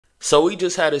So we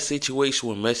just had a situation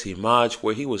with MessyMaj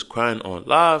where he was crying on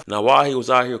live. Now while he was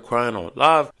out here crying on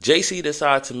live, Jayc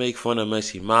decided to make fun of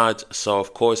MessyMaj. So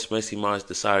of course MessyMaj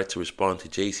decided to respond to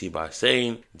Jayc by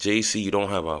saying, Jayc, you don't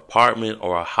have an apartment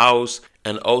or a house.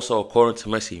 And also, according to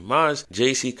MessyMaj,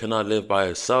 Jayc cannot live by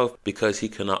himself because he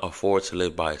cannot afford to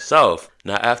live by himself.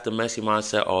 Now, after MessyMaj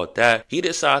said all that, he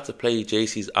decided to play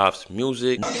Jayc's ops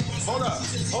music. Hold up.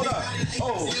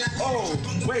 Oh,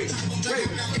 wait,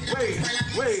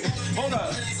 hold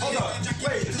up,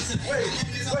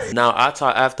 wait. Now, I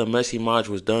thought after MessyMaj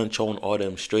was done showing all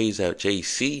them strays at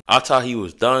Jayc, I thought he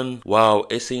was done. Well,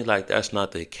 it seems like that's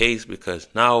not the case because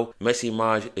now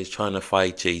MessyMaj is trying to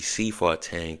fight Jayc for a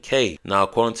 10K. Now,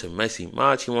 according to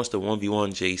MessyMaj, he wants to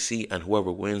 1v1 Jayc and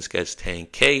whoever wins gets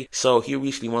 10K. So he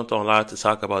recently went on live to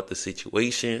talk about the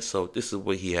situation. So this is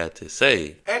what he had to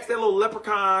say. Ask that little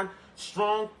leprechaun,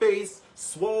 strong face,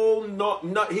 swole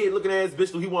nut head looking ass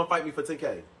bitch, do he want to fight me for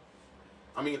 10K?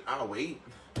 I mean, I'll wait.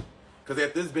 Because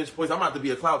at this bench point, I'm about to be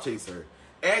a clout chaser.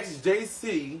 Ask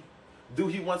Jayc, do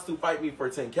he wants to fight me for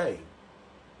 10K?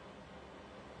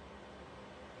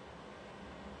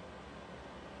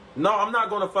 No, I'm not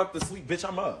going to fuck the sweet bitch.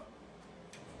 I'm up.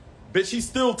 Bitch, he's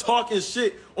still talking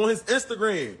shit on his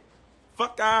Instagram.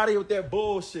 Fuck out of here with that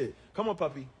bullshit. Come on,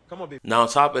 puppy. Come on, baby. Now, on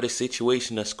top of the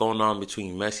situation that's going on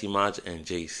between MessyMaj and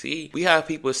Jayc, we have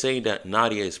people saying that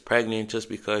Nadia is pregnant just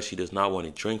because she does not want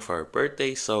to drink for her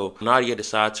birthday. So Nadia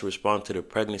decided to respond to the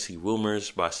pregnancy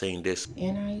rumors by saying this.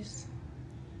 And ice.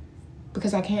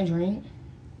 Because I can't drink.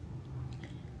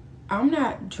 I'm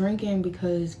not drinking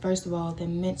because, first of all, the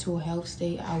mental health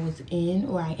state I was in,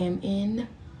 or I am in.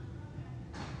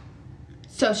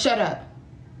 So shut up.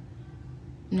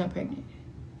 I'm not pregnant.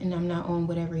 And I'm not on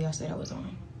whatever y'all said I was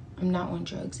on. I'm not on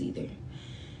drugs either.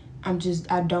 I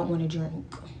don't want to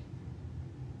drink.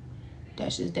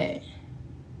 That's just that.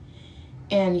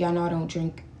 And y'all know I don't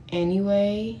drink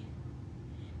anyway.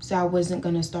 So I wasn't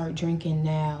going to start drinking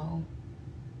now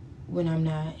when I'm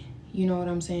not, you know what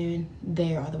I'm saying,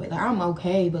 there all the way. Like, I'm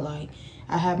okay, but like,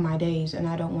 I have my days and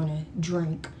I don't want to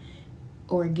drink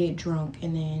or get drunk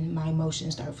and then my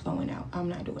emotions start flowing out. I'm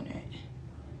not doing that.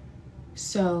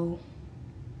 So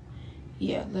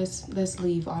yeah, let's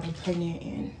leave all the pregnant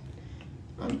and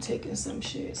I'm taking some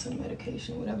shit, some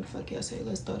medication, whatever the fuck y'all say.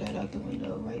 Let's throw that out the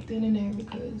window right then and there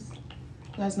because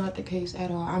that's not the case at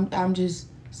all. I'm just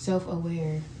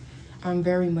self-aware. I'm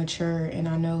very mature and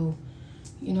I know,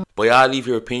 you know. But y'all leave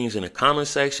your opinions in the comment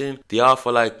section. Do y'all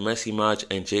feel like MessyMaj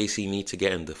and Jayc need to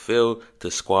get in the field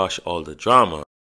to squash all the drama?